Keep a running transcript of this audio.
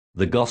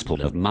The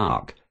Gospel of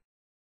Mark.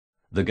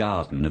 The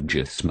Garden of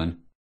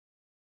Gethsemane.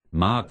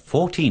 Mark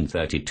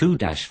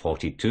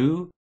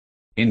 14:32-42.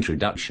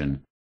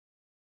 Introduction.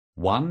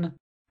 1.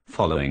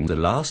 Following the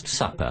Last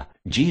Supper,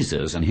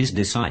 Jesus and his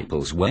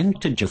disciples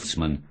went to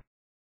Gethsemane.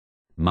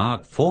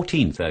 Mark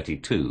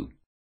 14:32.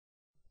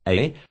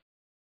 A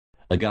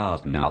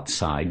garden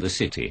outside the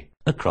city,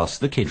 across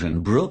the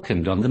Kidron Brook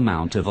and on the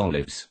Mount of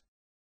Olives.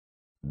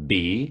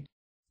 B.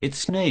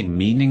 Its name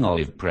meaning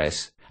olive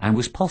press, and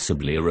was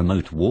possibly a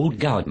remote walled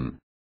garden.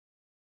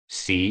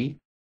 C.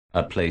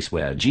 A place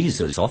where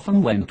Jesus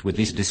often went with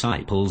his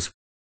disciples.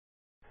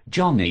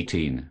 John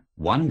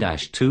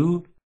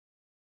 18:1-2.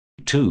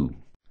 2.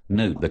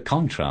 Note the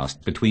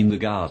contrast between the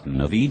Garden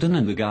of Eden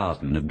and the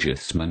Garden of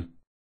Gethsemane.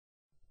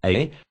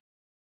 A.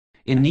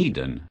 In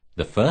Eden,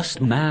 the first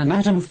man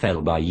Adam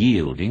fell by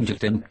yielding to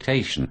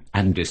temptation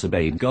and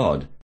disobeyed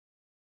God.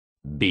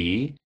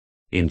 B.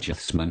 In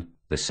Gethsemane,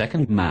 the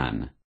second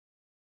man,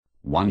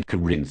 1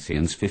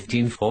 Corinthians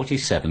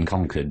 15:47,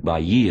 conquered by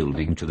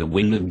yielding to the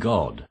will of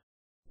God.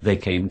 They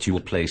came to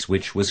a place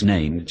which was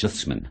named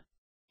Gethsemane.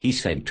 He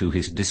said to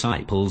his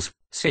disciples,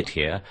 "Sit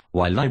here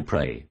while I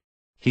pray."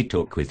 He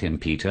took with him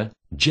Peter,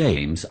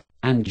 James,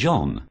 and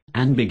John,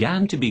 and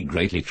began to be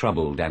greatly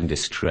troubled and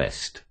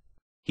distressed.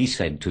 He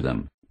said to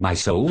them, "My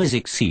soul is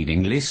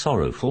exceedingly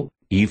sorrowful,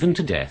 even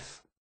to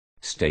death.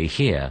 Stay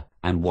here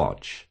and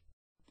watch."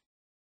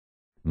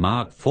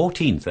 Mark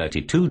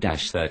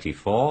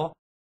 14:32-34.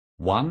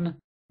 1.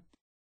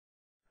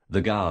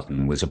 The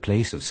garden was a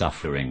place of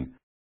suffering.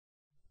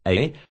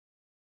 A.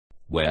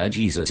 Where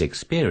Jesus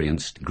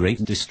experienced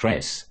great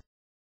distress.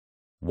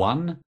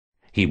 1.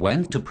 He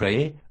went to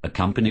pray,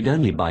 accompanied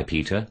only by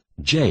Peter,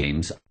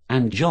 James,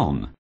 and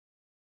John.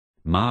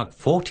 Mark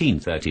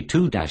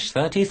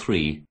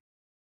 14:32-33.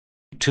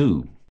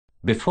 2.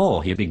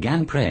 Before he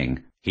began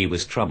praying, he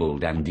was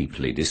troubled and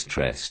deeply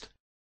distressed.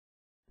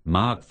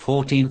 Mark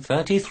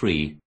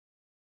 14:33.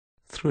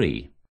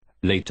 3.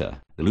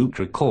 Later, Luke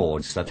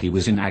records that he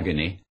was in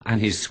agony,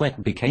 and his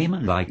sweat became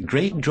like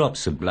great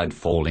drops of blood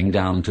falling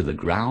down to the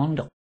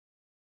ground.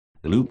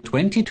 Luke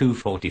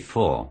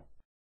 22:44.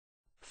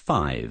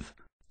 5.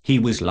 He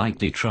was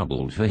lightly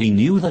troubled, for he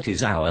knew that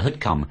his hour had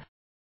come.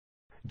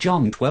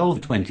 John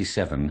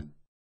 12:27.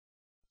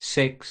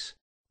 6.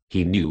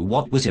 He knew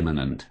what was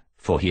imminent,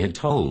 for he had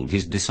told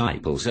his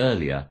disciples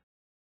earlier.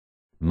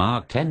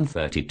 Mark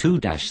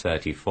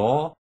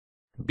 10:32-34.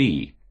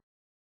 B.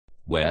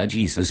 Where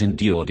Jesus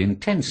endured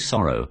intense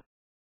sorrow.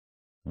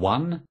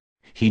 1.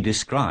 He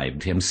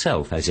described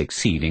himself as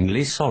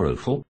exceedingly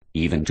sorrowful,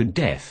 even to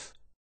death.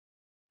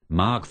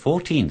 Mark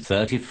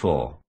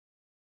 14:34.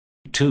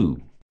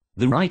 2.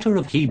 The writer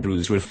of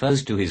Hebrews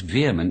refers to his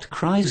vehement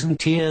cries and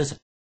tears.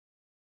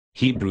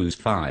 Hebrews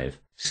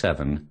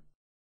 5:7.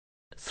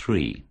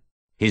 3.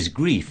 His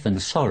grief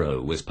and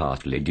sorrow was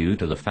partly due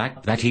to the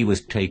fact that he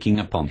was taking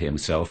upon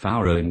himself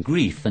our own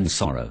grief and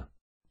sorrow.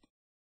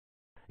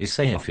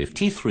 Isaiah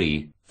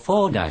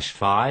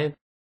 53:4-5.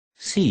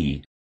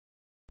 C.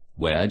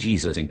 Where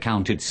Jesus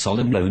encountered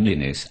solemn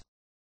loneliness.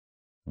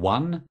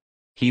 1.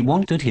 He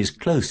wanted his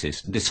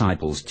closest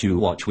disciples to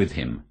watch with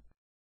him.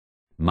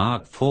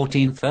 Mark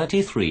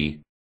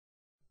 14:33.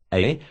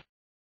 A.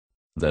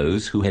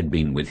 Those who had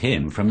been with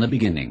him from the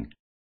beginning.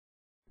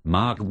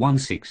 Mark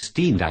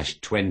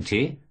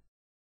 1:16-20.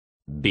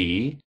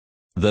 B.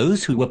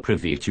 Those who were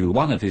privy to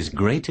one of his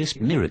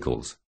greatest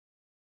miracles.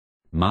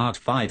 Mark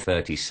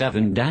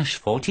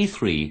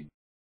 5:37-43.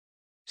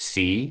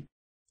 C.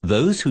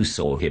 Those who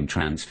saw him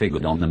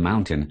transfigured on the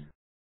mountain.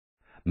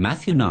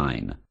 Matthew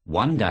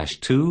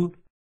 9:1-2.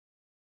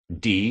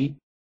 D.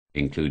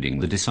 Including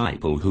the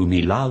disciple whom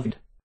he loved.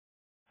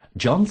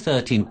 John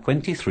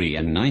 13:23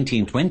 and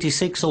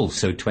 19:26,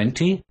 also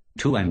 20,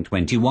 2 and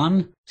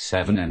 21,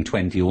 7 and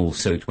 20,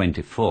 also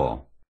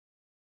 24.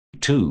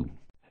 2.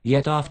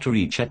 Yet after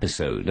each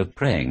episode of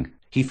praying,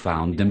 he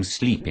found them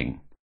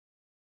sleeping.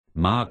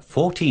 Mark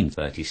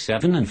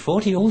 14:37 and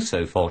 40,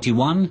 also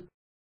 41.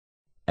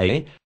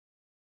 A.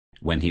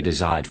 When he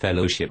desired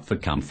fellowship for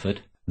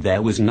comfort,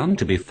 there was none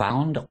to be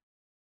found.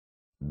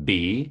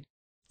 B.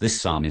 The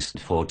psalmist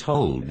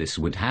foretold this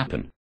would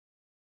happen.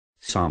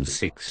 Psalm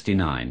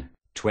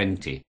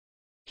 69:20.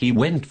 He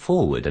went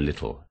forward a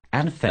little,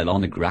 and fell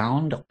on the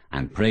ground,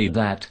 and prayed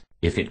that,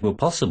 if it were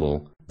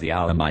possible, the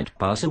hour might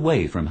pass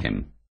away from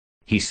him.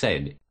 He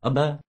said,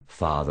 "Abba,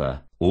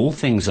 Father, all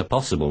things are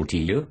possible to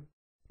you.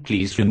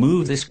 Please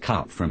remove this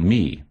cup from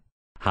me.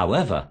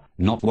 However,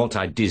 not what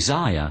I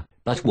desire,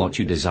 but what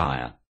you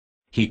desire."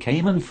 He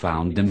came and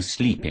found them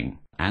sleeping,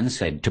 and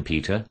said to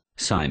Peter,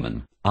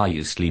 "Simon, are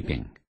you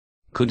sleeping?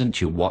 Couldn't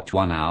you watch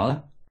 1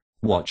 hour?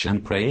 Watch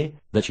and pray,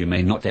 that you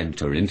may not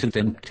enter into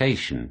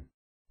temptation.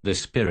 The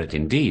spirit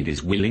indeed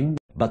is willing,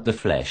 but the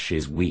flesh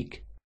is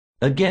weak."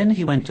 Again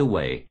he went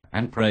away,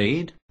 and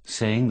prayed,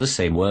 saying the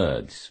same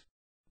words.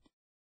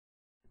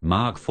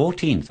 Mark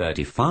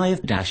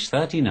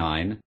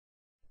 14:35-39.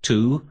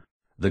 2.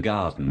 The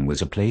garden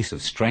was a place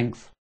of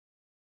strength.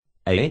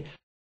 A.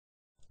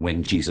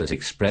 When Jesus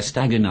expressed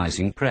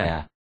agonizing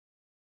prayer.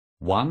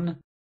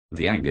 1.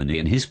 The agony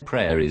in his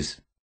prayer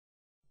is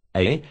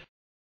A.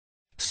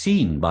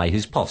 Seen by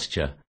his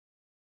posture.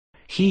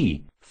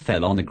 He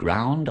fell on the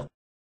ground.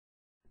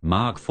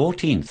 Mark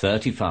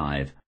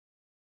 14:35.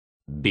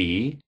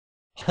 B.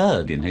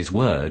 Heard in his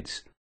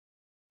words.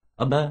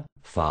 Abba,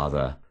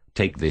 Father,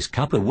 take this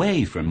cup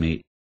away from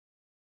me.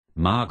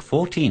 Mark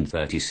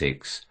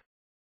 14:36.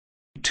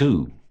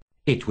 2.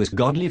 It was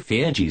godly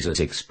fear Jesus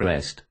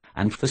expressed,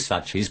 and for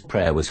such his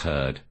prayer was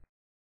heard.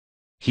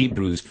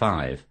 Hebrews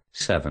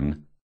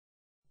 5:7.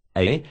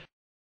 A.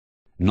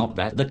 Not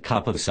that the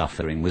cup of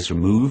suffering was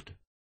removed.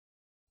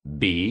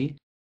 B.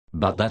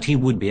 But that he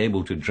would be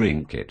able to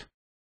drink it.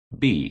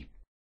 B.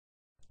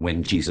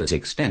 When Jesus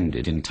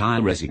extended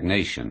entire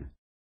resignation.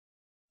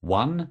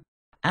 1.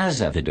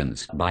 As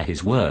evidenced by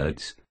his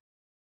words.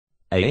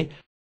 A.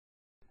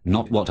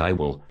 Not what I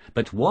will,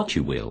 but what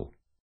you will.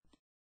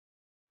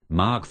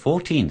 Mark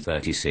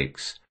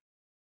 14:36.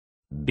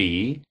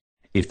 B.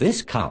 If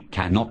this cup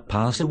cannot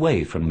pass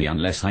away from me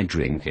unless I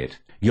drink it,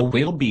 your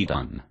will be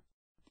done.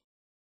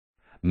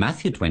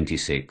 Matthew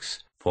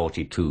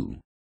 26:42.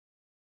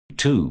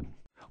 2.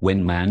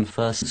 When man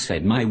first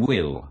said, my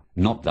will,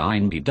 not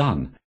thine, be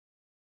done.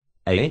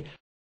 A.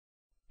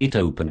 It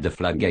opened the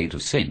floodgate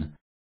of sin.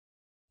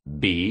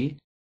 B.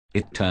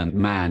 It turned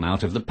man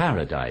out of the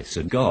paradise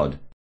of God.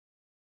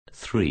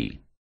 3.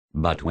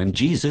 But when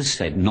Jesus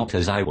said, not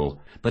as I will,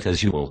 but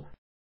as you will.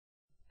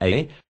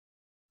 A.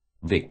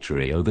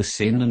 Victory over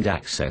sin and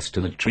access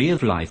to the tree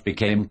of life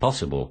became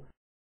possible.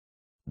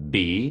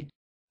 B.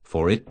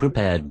 For it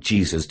prepared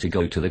Jesus to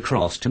go to the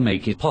cross to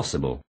make it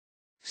possible.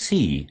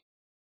 C.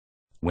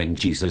 When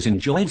Jesus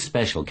enjoyed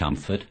special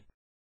comfort.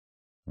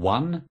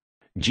 1.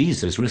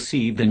 Jesus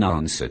received an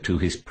answer to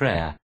his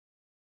prayer.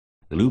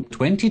 Luke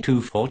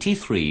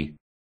 22:43.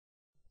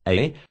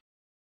 A.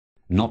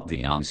 Not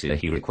the answer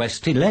he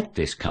requested, let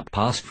this cup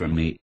pass from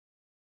me.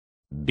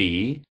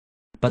 B.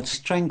 But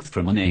strength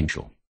from an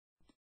angel.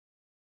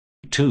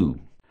 2.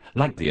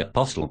 Like the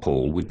Apostle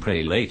Paul would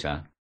pray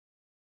later.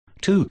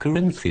 2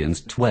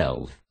 Corinthians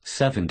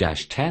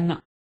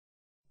 12:7-10.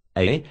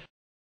 A.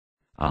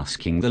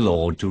 Asking the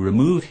Lord to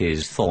remove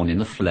his thorn in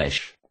the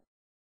flesh.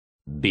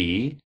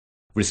 B.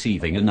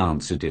 Receiving an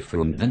answer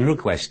different than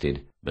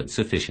requested, but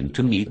sufficient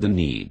to meet the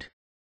need.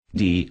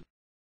 D.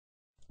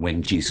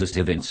 When Jesus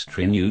evinced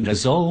renewed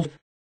resolve.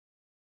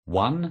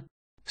 1.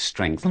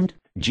 Strengthened,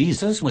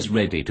 Jesus was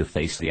ready to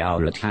face the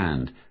hour at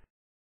hand.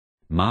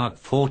 Mark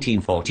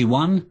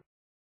 14:41.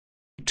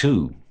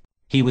 2.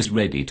 He was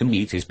ready to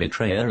meet his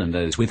betrayer and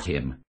those with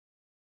him.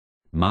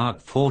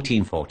 Mark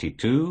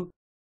 14:42.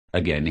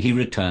 Again he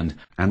returned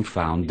and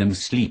found them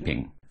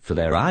sleeping, for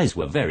their eyes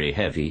were very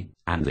heavy,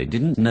 and they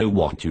didn't know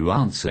what to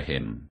answer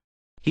him.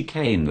 He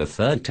came the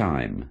third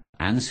time,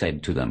 and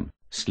said to them,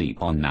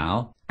 Sleep on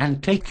now,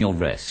 and take your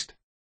rest.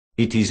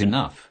 It is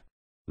enough.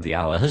 The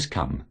hour has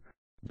come.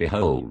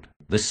 Behold,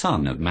 the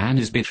Son of Man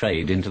is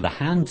betrayed into the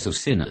hands of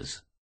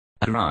sinners.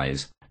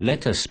 Arise,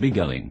 let us be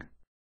going.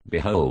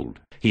 Behold,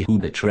 he who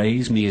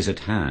betrays me is at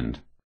hand.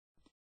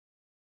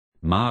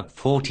 Mark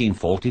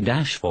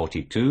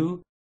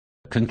 14:40-42.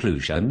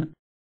 Conclusion.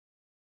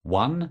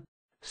 1.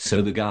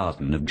 So the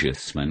Garden of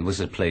Gethsemane was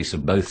a place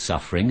of both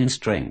suffering and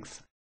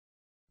strength.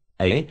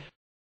 A.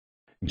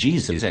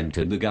 Jesus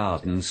entered the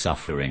garden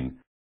suffering.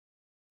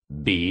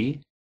 B.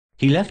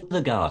 He left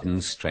the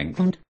garden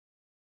strengthened.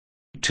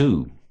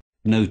 2.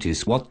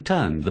 Notice what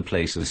turned the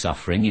place of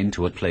suffering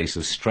into a place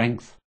of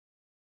strength.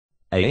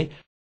 A.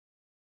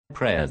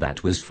 Prayer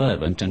that was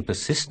fervent and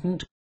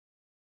persistent.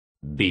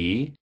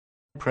 B.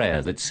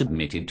 Prayer that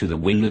submitted to the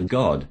will of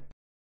God.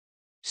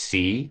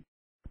 C.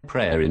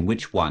 Prayer in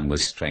which one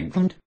was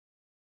strengthened.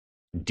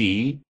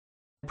 D.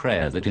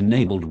 Prayer that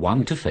enabled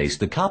one to face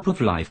the cup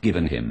of life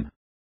given him.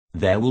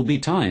 There will be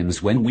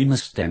times when we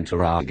must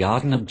enter our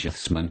Garden of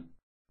Gethsemane.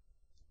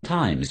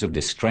 Times of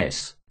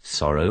distress,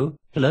 sorrow,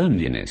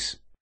 loneliness.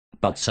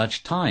 But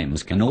such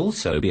times can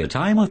also be a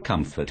time of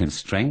comfort and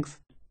strength,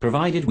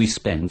 provided we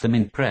spend them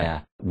in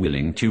prayer,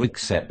 willing to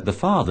accept the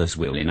Father's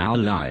will in our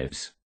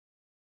lives.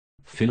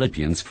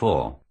 Philippians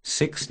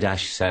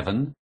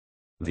 4:6-7.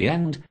 The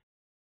end.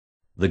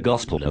 The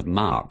Gospel of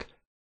Mark.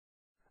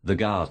 The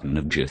Garden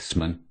of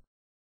Gethsemane.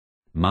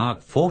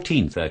 Mark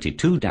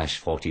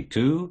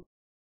 14:32-42.